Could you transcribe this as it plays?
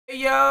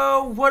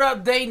Yo, what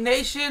up, Day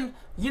Nation?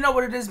 You know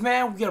what it is,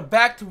 man. We are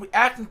back to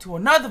reacting to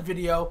another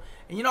video.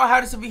 And you know how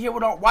this will be here. We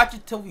don't watch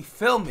it till we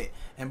film it.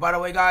 And by the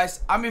way,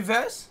 guys, I'm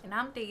𝐬𝐤𝐿. And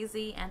I'm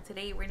Daisy. And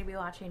today we're going to be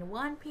watching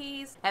One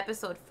Piece,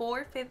 episode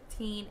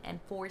 415 and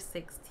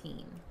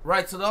 416.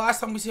 Right, so the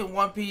last time we seen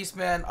One Piece,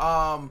 man,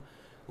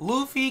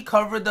 Luffy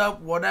covered up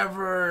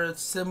whatever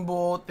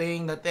symbol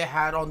thing that they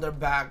had on their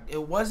back.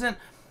 It wasn't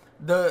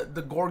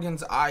the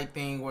Gorgon's eye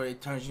thing where it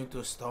turns you into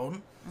a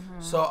stone.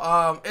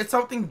 So it's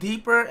something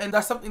deeper, and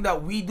that's something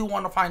that we do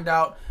want to find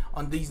out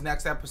on these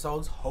next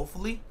episodes,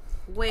 hopefully.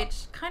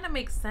 Which kind of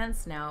makes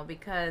sense now,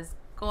 because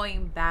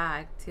going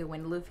back to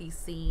when Luffy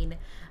seen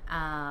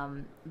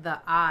the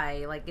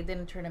eye, like, it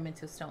didn't turn him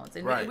into stones.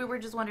 And we were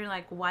just wondering,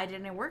 like, why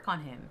didn't it work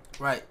on him?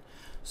 Right.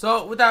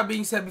 So with that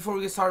being said, before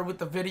we get started with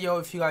the video,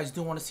 if you guys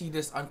do want to see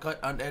this uncut,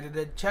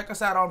 unedited, check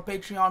us out on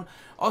Patreon.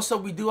 Also,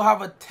 we do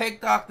have a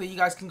TikTok that you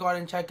guys can go ahead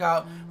and check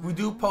out. We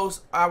do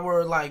post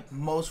our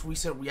most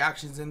recent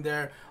reactions in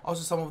there.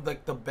 Also, some of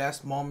the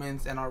best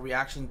moments and our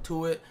reaction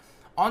to it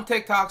on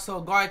TikTok.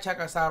 So go ahead and check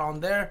us out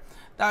on there.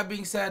 That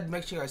being said,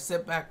 make sure you guys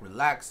sit back,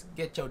 relax,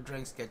 get your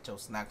drinks, get your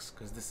snacks,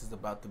 because this is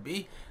about to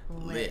be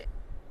lit.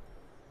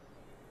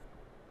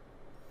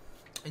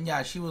 And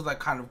yeah, she was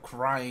kind of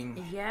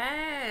crying.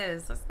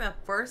 Yes, that's the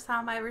first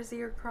time I ever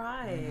see her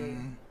cry.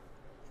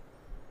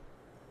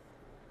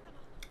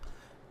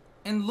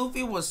 And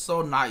Luffy was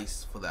so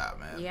nice for that,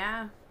 man.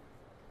 Yeah.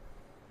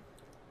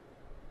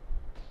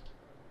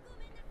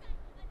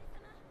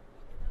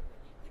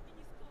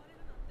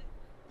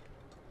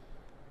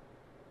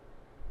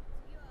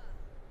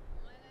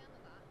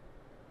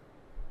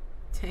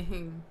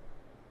 Dang.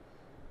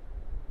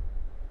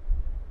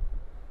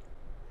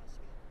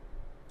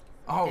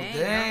 Oh, dang.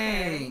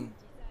 Okay.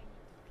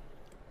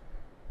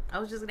 I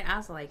was just gonna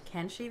ask,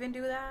 can she even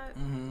do that?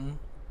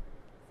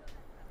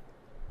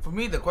 For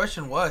me, the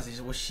question was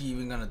she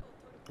even gonna...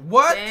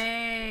 What?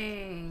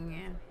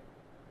 Dang.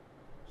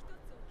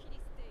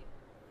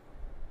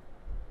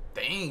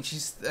 Dang,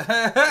 she's...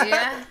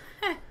 Yeah.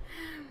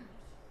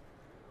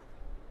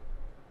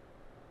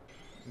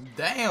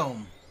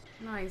 Damn.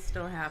 No, he's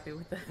still happy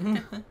with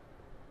that.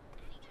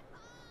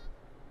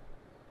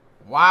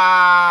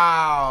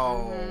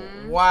 Wow.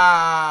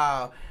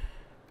 Wow.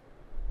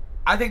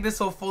 I think this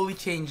will fully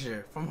change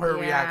her from her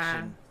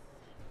reaction.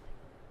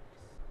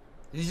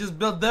 She's just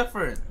built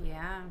different.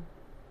 Yeah.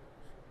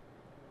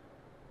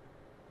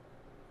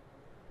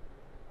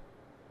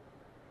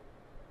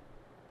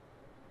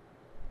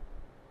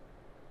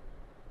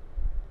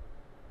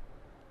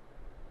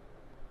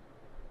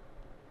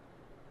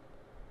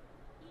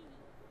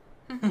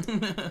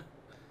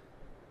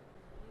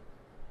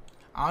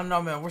 I don't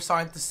know, man. We're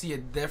starting to see a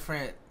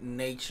different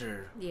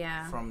nature.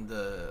 Yeah. From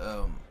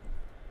the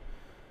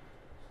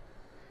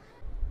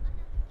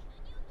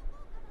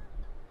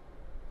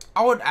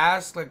I would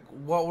ask,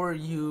 what were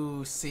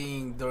you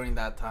seeing during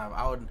that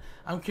time?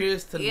 I'm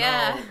curious to know.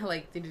 Yeah.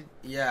 Did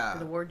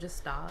the war just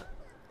stop?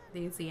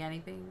 Did you see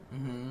anything?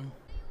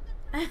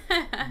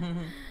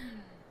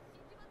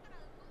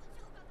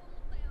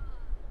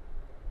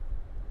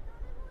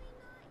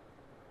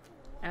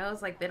 I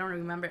was like, they don't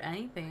remember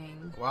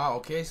anything. Wow,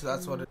 okay, so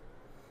that's what it...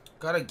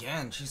 God,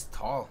 again, she's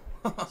tall.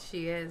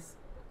 She is.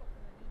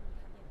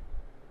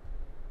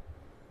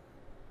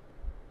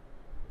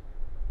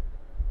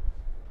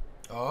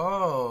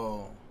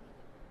 Oh.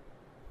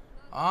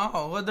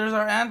 Oh, well, there's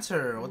our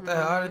answer. What the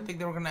hell? I didn't think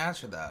they were going to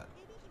answer that.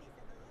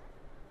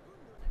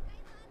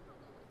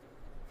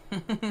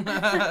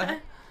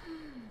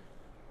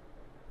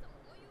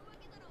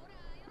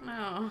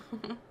 No.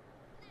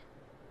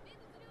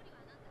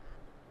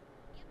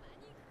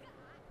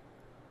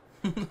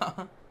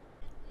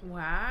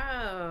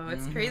 Wow,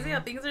 it's crazy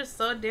how things are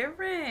so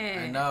different.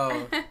 I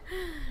know.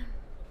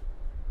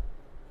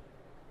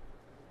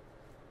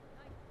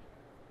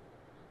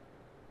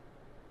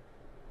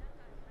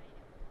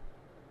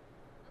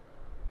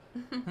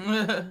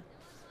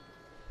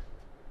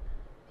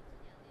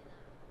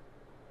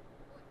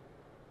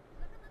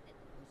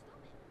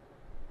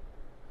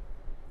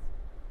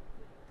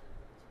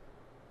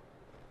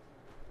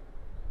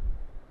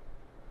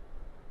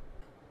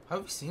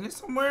 Have we seen it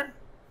somewhere?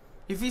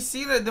 If he's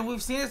seen it, then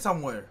we've seen it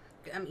somewhere.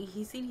 I mean,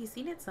 he's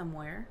seen it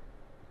somewhere,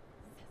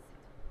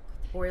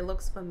 or it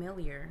looks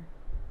familiar.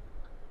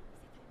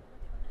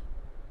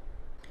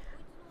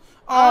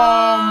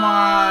 Oh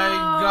my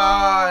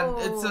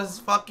god! It's his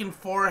fucking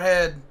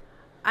forehead.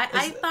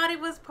 I thought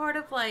it was part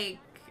of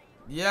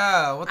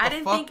Yeah, what the fuck? I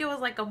didn't think it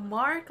was a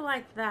mark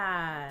like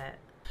that.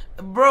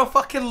 Bro,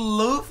 fucking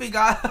Luffy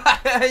got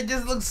it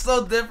just looks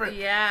so different.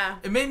 Yeah.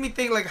 It made me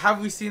think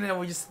have we seen it and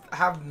we just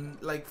have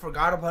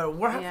forgot about it.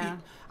 Where have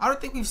we? I don't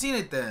think we've seen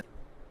it then.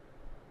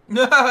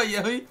 No,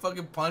 yeah, he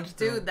fucking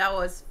punched him. Dude, that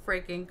was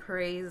freaking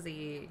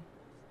crazy.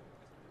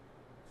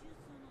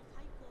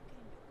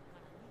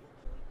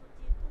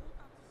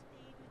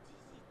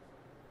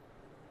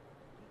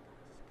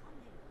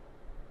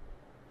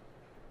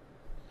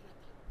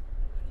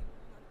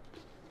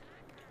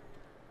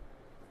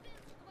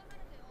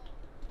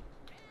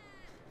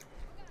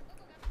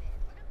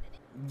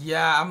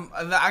 Yeah,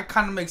 that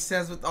kind of makes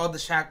sense with all the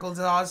shackles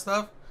and all that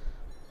stuff.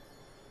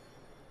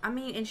 I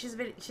mean, and she's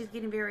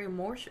getting very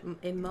emotional,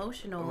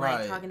 Right.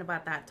 like talking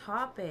about that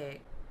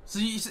topic. So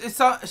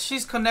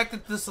she's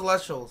connected to the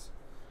Celestials.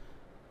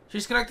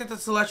 She's connected to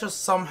the Celestials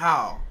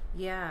somehow.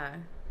 Yeah.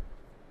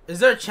 Is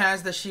there a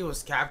chance that she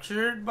was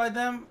captured by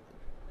them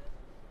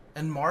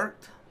and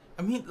marked?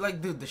 I mean,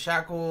 like, dude, the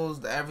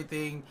shackles, the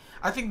everything.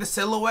 I think the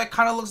silhouette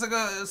kind of looks like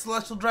a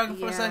celestial dragon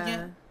for a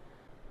second.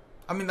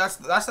 I mean, that's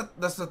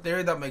the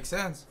theory that makes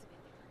sense.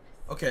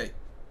 Okay,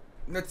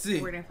 let's see.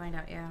 We're gonna find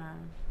out. Yeah.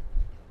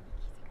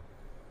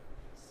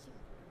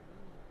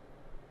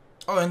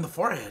 Oh, in the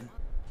forehead.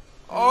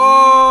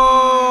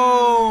 Oh.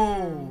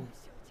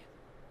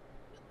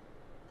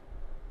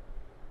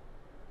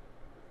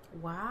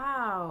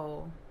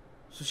 Wow.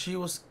 So she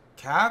was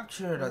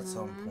captured at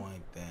some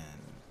point then.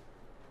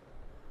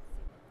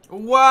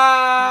 Wow.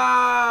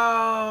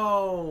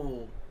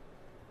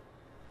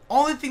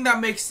 Only thing that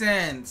makes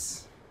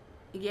sense.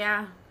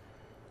 Yeah.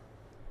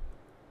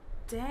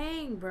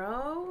 Dang,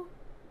 bro.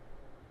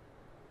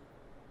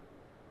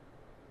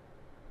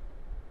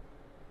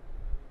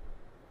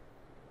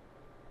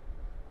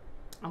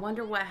 I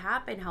wonder what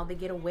happened, how they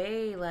get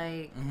away,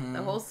 like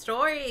the whole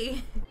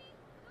story.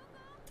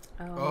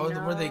 Oh,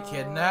 no. Were they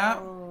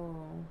kidnapped?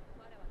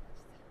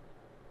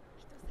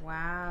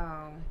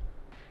 Wow.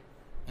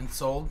 And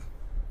sold?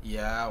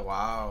 Yeah,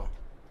 wow.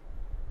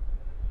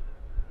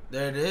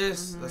 There it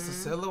is. That's the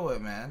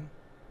silhouette, man.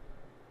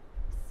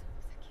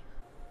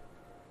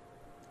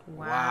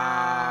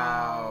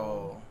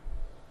 Wow.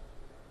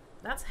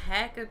 That's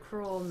hecka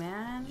cruel,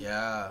 man.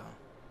 Yeah.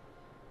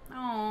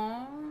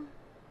 Aww.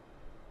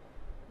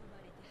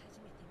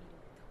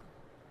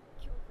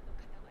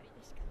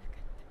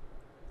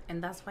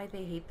 And that's why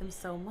they hate them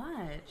so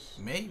much.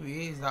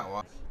 Maybe. Is that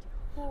why?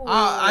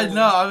 I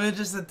know. I'm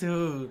interested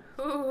too.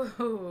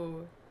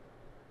 Ooh.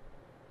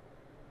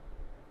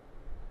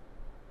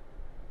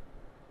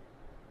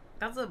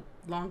 That's a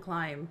long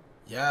climb.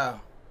 Yeah.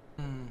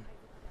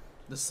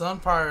 The Sun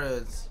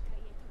Pirates.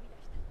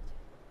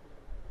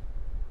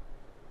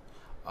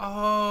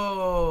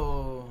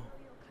 Oh.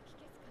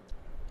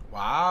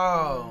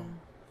 Wow.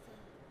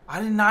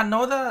 I did not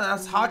know that.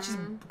 That's Hachi's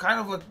kind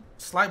of like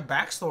slight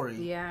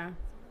backstory. Yeah.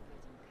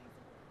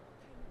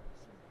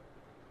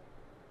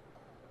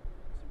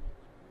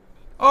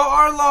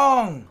 Oh,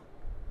 Arlong!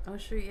 Oh,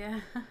 shoot,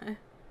 yeah.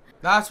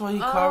 That's why he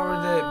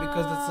covered it,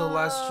 because it's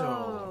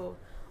celestial.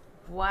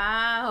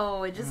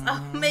 Wow, it just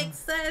all makes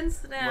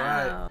sense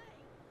now. Right.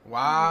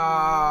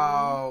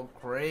 Wow,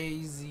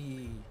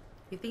 crazy.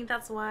 You think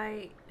that's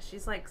why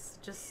she's like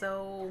just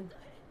so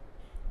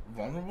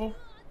vulnerable?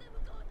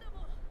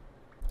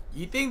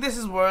 You think this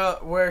is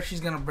where she's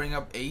gonna bring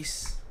up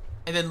Ace?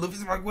 And then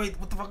Luffy's like, wait,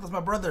 what the fuck is my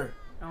brother?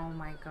 Oh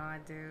my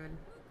god, dude.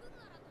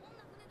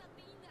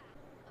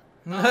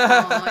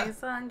 Oh, he's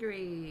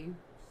hungry.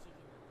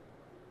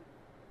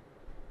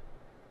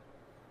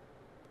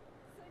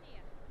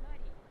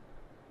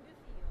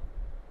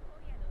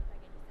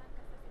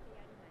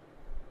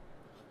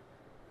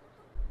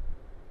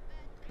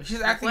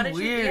 She's acting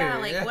weird. Yeah,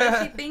 like what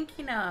is she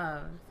thinking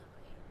of?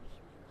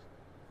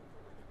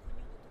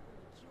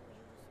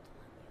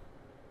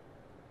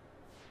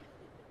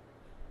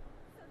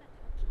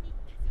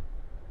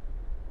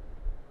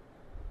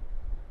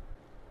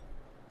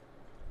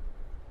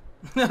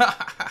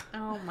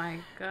 Oh my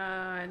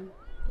god.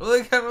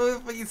 Look at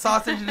the fucking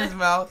sausage in his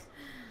mouth.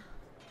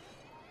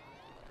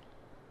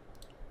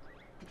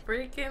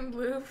 Freaking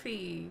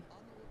Luffy.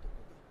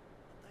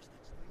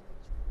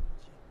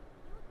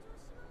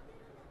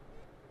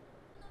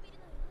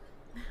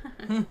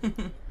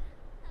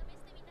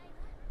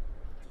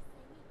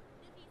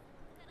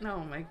 Oh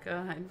my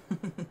god.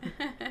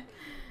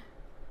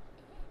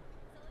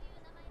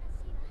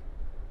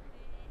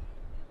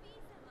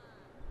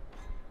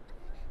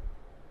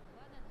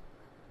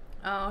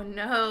 Oh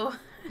no.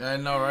 I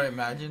know, right?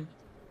 Imagine.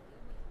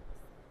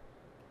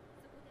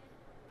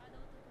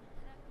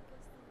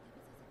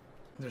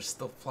 They're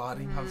still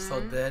plotting. I'm so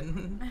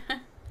dead.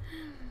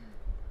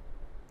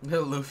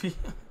 Little Luffy.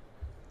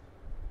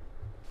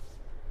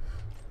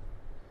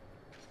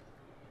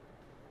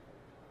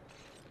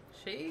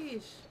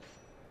 Sheesh.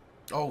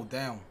 Oh,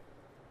 damn.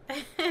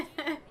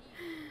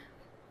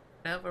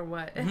 Up or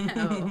what?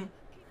 Oh.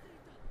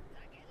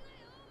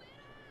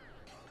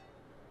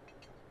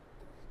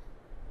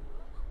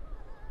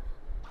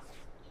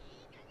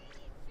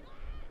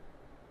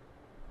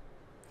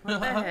 What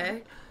the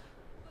heck?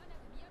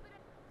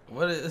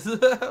 What is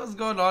what's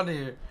going on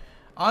here?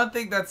 I don't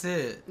think that's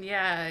it.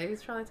 Yeah,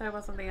 he's probably talking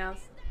about something else.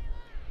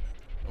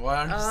 Why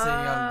aren't you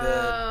saying I'm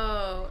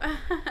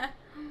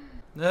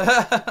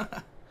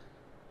dead?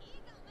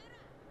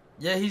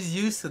 Yeah, he's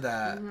used to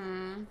that.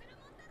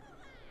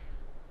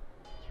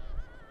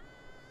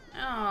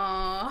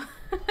 Oh.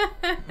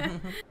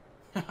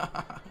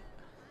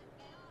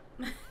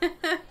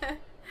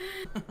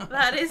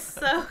 That is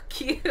so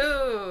cute.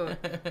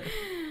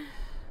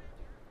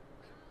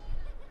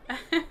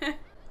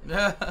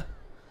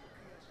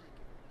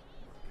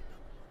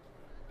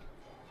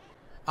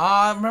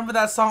 Remember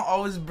that song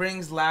Always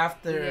Brings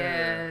Laughter?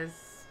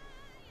 Yes.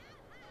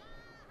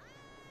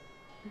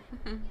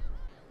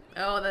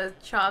 Oh, the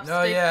chopstick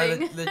oh yeah,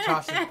 thing. the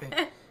chopstick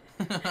thing.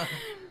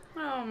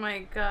 Oh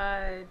my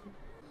god.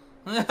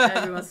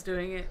 Everyone's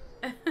doing it.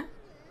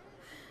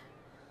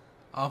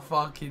 I'm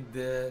fucking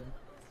dead.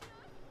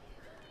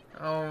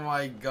 Oh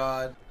my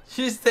god.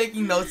 She's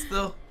taking notes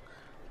still.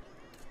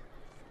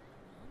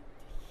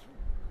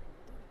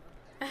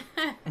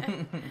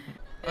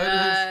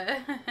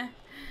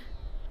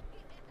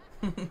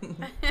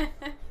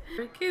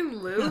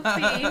 Freaking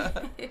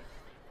Luffy.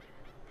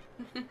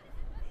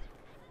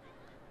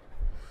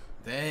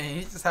 Dang,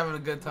 he's just having a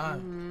good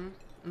time.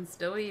 I'm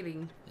still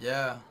eating.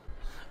 Yeah.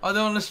 Oh, they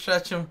want to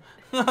stretch him.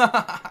 Oh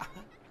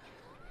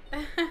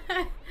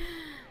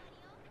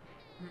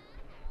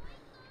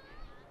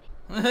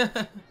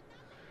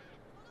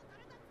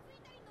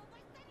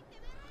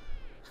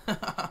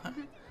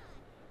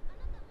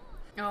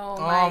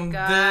my I'm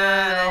god.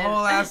 dead. A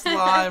whole ass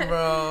line,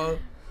 bro.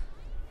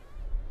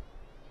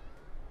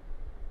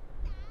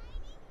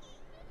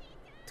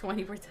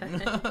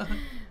 20%.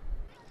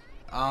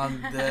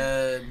 I'm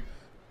dead.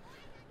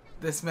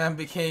 This man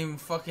became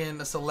fucking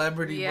a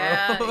celebrity,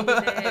 yeah, bro.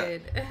 Yeah, he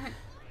did.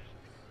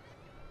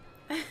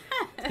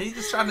 He's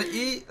just trying to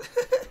eat.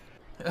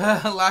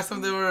 Last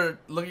time they were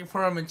looking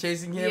for him and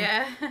chasing him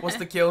was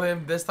to kill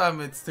him. This time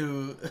it's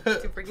to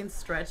freaking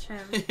stretch him.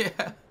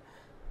 Yeah.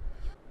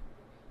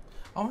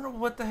 I wonder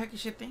what the heck is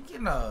she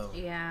thinking of?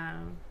 Yeah.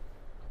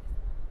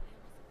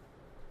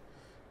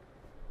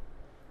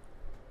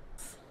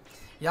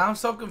 Yeah, I'm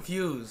so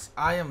confused.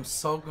 I am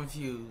so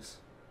confused.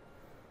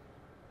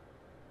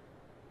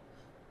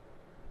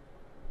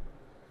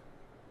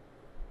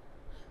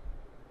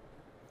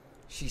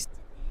 She's...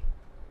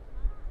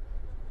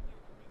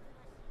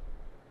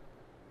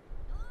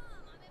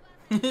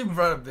 He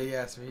brought a big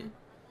ass meat.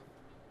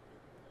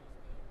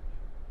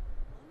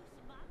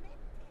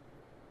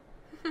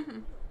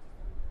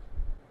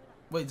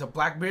 Wait, it's a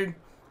Blackbeard?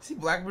 See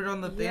Blackbeard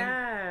on the thing?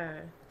 Yeah.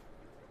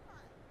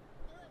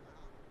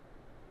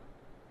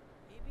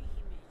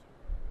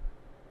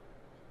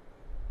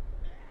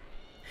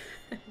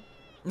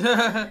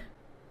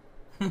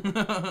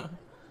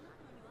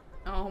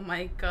 Oh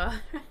my god.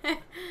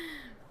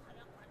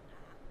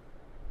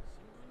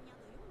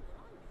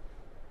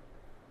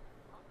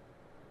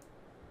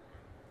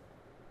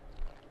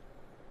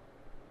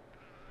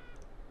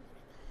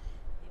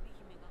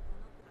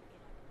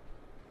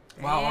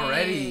 Wow,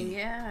 already?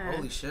 Yeah.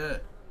 Holy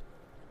shit.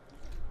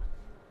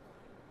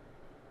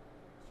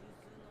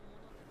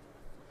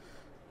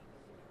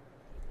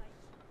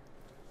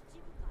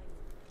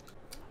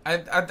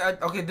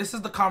 Okay, this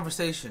is the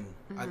conversation,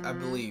 I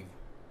believe.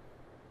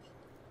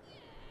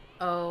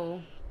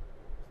 Oh.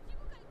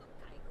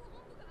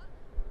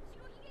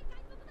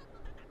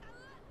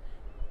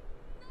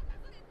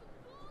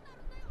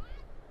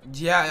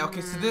 Yeah,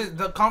 okay, so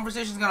the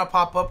conversation's gonna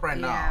pop up right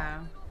now.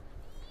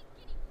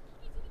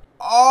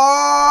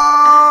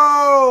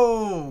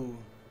 Oh!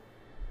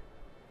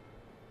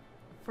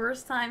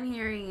 First time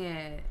hearing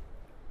it.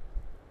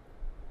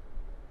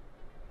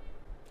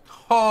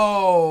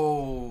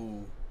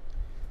 Oh!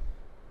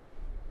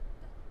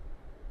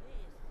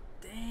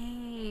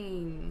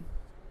 Dang.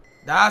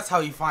 That's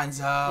how he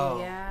finds out.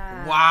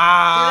 Yeah.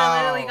 Wow. Dude,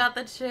 I literally got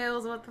the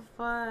chills. What the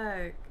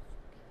fuck?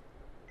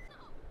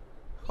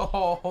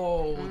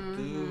 Oh,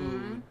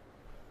 dude.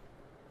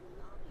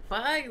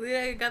 Fuck, dude,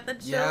 I got the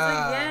chills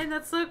again.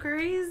 That's so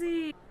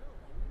crazy.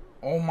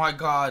 Oh my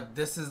god,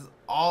 this is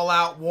all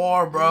out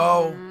war,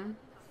 bro.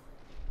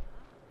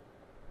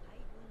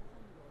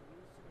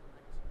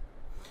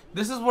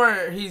 This is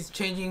where he's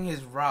changing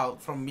his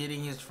route from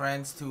meeting his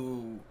friends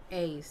to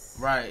Ace.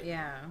 Right.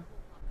 Yeah.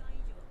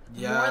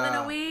 Yeah. More than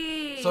a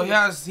week. So he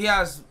has,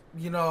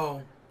 you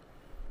know,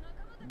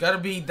 gotta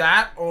be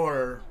that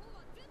or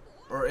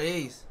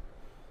Ace.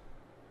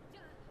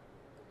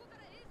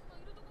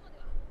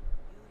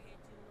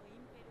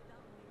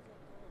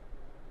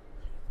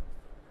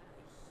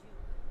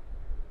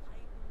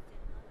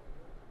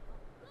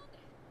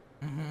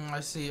 I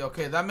see.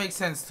 Okay, that makes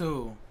sense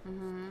too.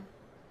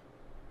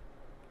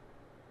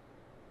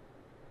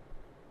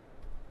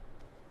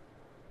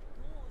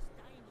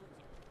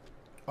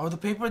 Oh, the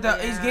paper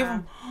that Ace gave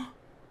him.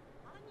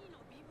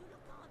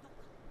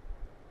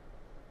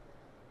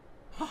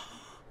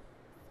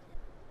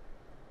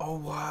 Oh,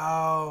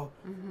 wow.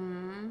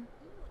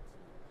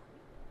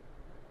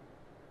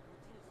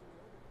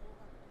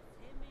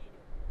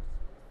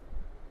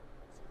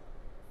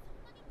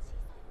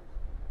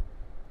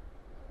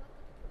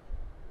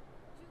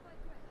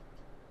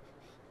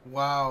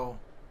 Wow.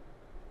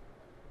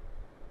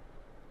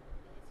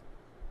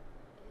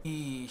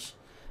 Eesh.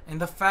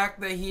 And the fact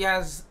that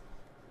he's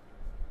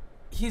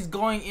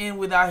going in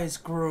without his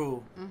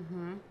crew.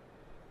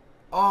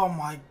 Oh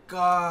my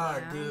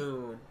god,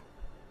 dude.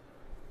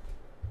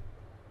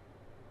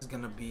 It's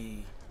gonna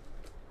be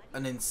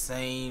an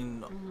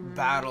insane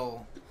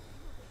battle.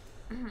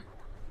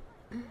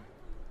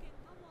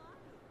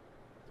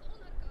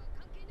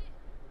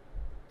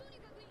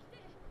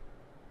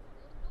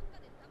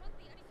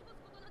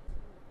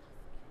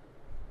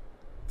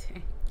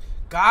 Dang.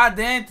 God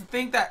damn, to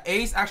think that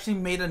Ace actually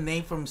made a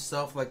name for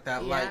himself like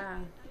that. Yeah. Like,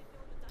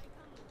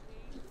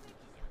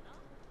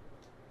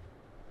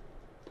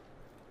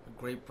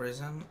 great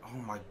prison. Oh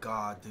my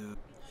god, dude.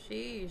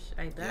 Sheesh,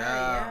 I bet.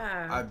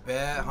 Yeah, Yeah. I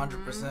bet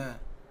 100%.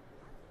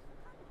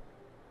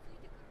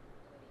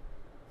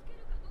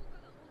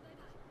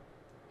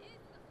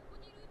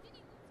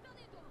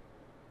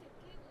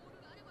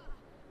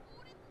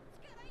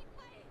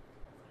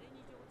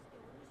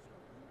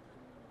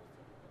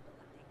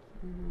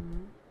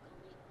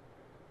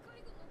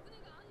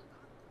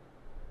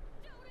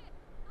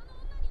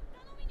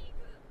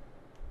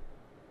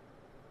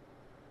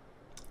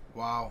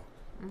 Wow.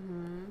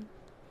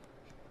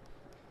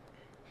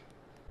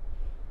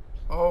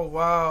 Oh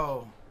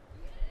wow.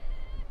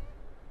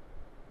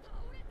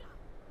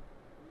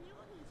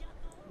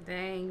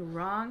 Dang,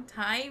 wrong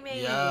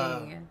timing.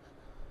 Yeah.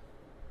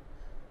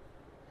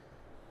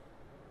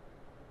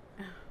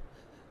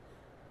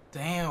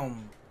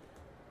 Damn.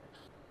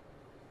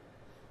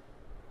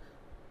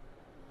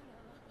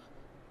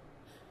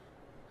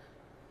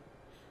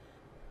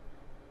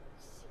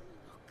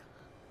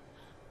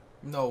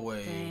 No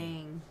way.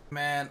 Dang.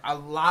 Man, a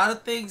lot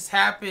of things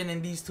happen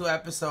in these 2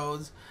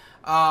 episodes.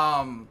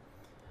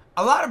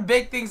 A lot of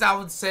big things, I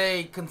would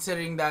say,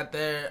 considering that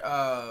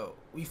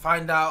we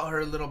find out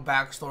her little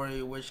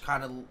backstory, which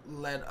kind of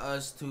led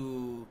us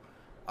to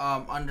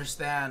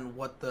understand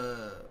what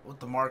the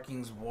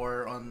markings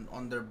were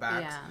on their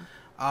backs.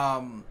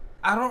 Yeah.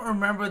 I don't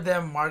remember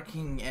them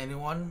marking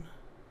anyone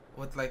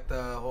with like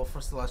the whole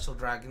for celestial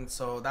dragon,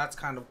 so that's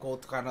kind of cool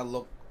to kind of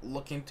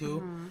look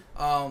into.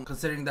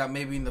 Considering that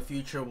maybe in the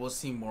future we'll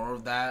see more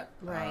of that.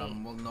 Right.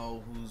 We'll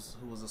know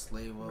who was a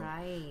slave of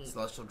Right.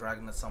 celestial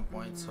dragon at some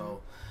point.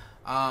 So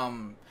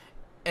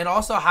and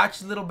also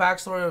Hachi's little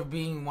backstory of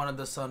being one of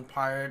the Sun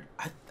Pirate.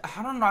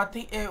 I don't know, I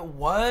think it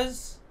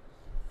was,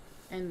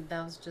 And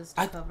that was just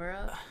a cover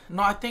up?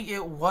 no, I think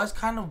it was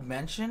kind of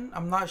mentioned.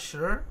 I'm not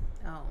sure.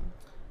 Oh.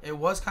 It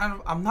was kind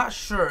of, I'm not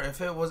sure if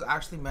it was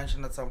actually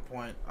mentioned at some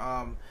point.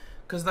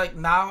 Cause like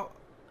now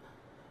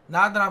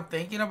that I'm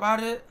thinking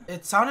about it,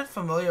 it sounded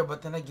familiar,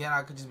 but then again,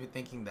 I could just be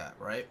thinking that,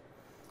 right?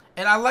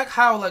 And I like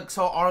how, like,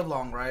 so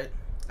𝐼𝐸, right?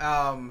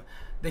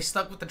 They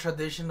stuck with the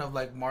tradition of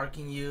like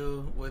marking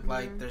you with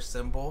like their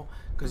symbol,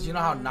 cause you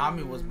know how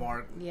Nami was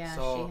marked. Yeah,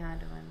 so she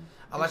had one.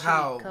 I like she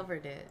how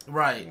covered it.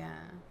 Right. Yeah.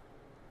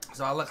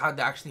 So I like how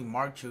they actually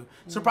marked you.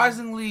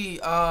 Surprisingly,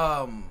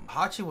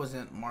 Hachi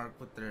wasn't marked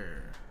with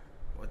their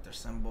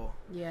symbol.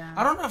 Yeah.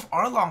 I don't know if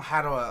𝐼𝐸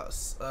had a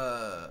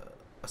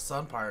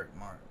Sun Pirate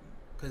mark,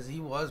 cause he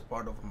was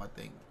part of them, I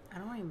think. I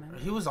don't remember.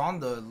 He was on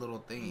the little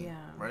thing. Yeah.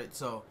 Right.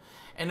 So,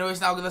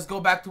 anyways, now let's go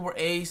back to where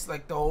Ace,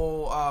 like the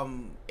whole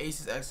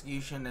Ace's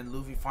execution and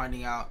Luffy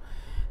finding out.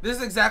 This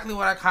is exactly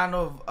what I kind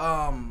of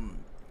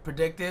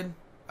predicted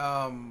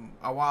a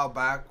while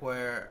back,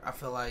 where I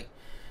feel like,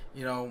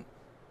 you know,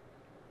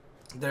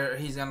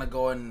 he's gonna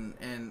go and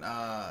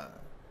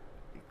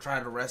try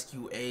to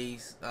rescue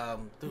Ace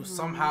through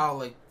somehow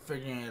like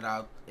figuring it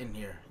out in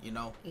here, you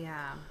know.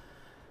 Yeah.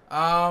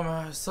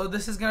 So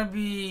this is gonna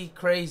be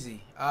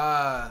crazy.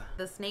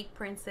 The Snake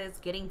Princess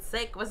getting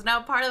sick was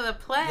not part of the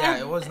plan. Yeah,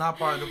 it was not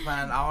part of the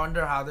plan. I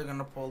wonder how they're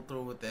gonna pull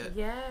through with it.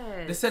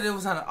 Yes. They said it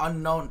was an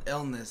unknown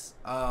illness.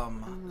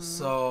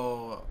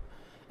 So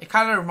it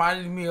kind of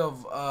reminded me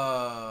of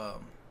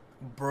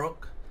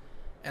Brook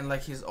and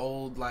like his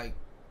old like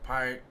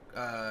pirate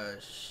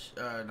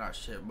not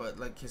ship, but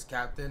like his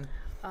captain.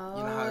 Oh.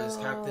 You know how his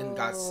captain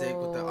got sick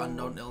with the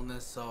unknown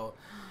illness. So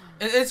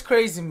it's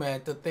crazy,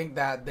 man, to think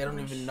that they don't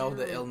even know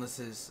the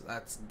illnesses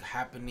that's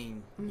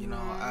happening, you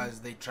know, as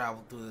they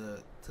travel through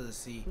the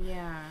sea.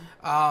 Yeah.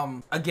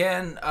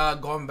 Again,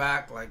 going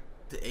back like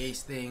the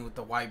Ace thing with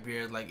the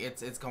Whitebeard, like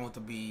it's going to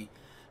be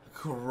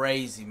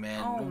crazy,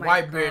 man. Oh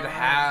my Whitebeard God.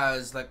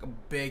 has like a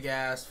big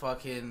ass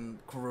fucking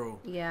crew.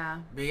 Yeah.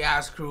 Big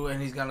ass crew, and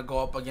he's gonna go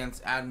up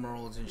against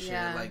admirals and shit.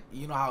 Yeah. Like,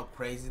 you know how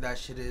crazy that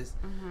shit is.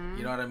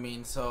 You know what I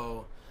mean?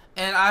 So,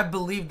 and I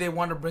believe they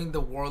want to bring the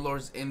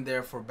warlords in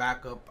there for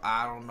backup.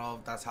 I don't know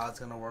if that's how it's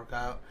gonna work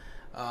out.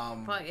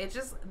 But it's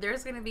just,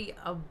 there's gonna be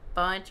a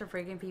bunch of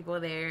freaking people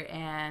there,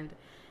 and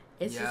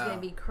it's just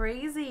gonna be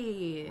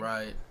crazy.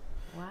 Right.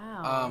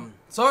 Wow.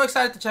 So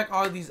excited to check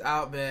all of these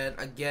out, man.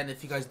 Again,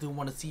 if you guys do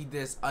want to see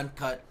this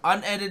uncut,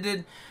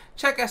 unedited,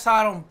 check us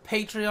out on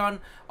Patreon.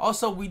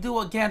 Also, we do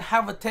again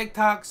have a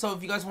TikTok, so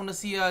if you guys want to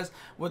see us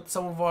with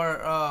some of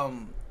our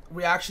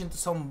reaction to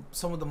some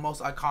of the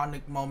most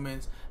iconic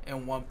moments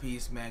in One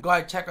Piece, man, go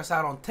ahead, check us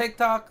out on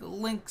TikTok.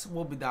 Links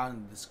will be down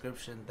in the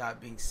description. That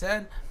being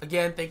said,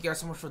 again, thank you guys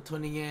so much for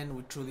tuning in.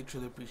 We truly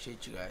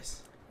appreciate you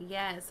guys.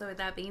 Yeah, so with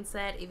that being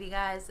said, if you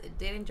guys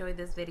did enjoy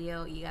this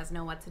video, you guys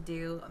know what to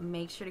do.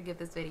 Make sure to give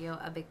this video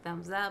a big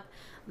thumbs up.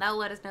 That will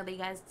let us know that you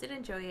guys did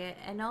enjoy it.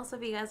 And also,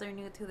 if you guys are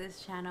new to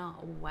this channel,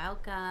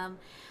 welcome.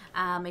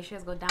 Make sure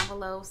to go down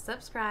below,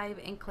 subscribe,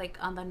 and click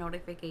on the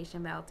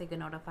notification bell to get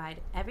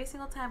notified every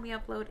single time we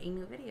upload a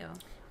new video.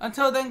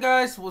 Until then,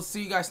 guys, we'll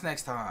see you guys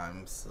next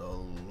time.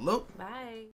 Salute. Bye.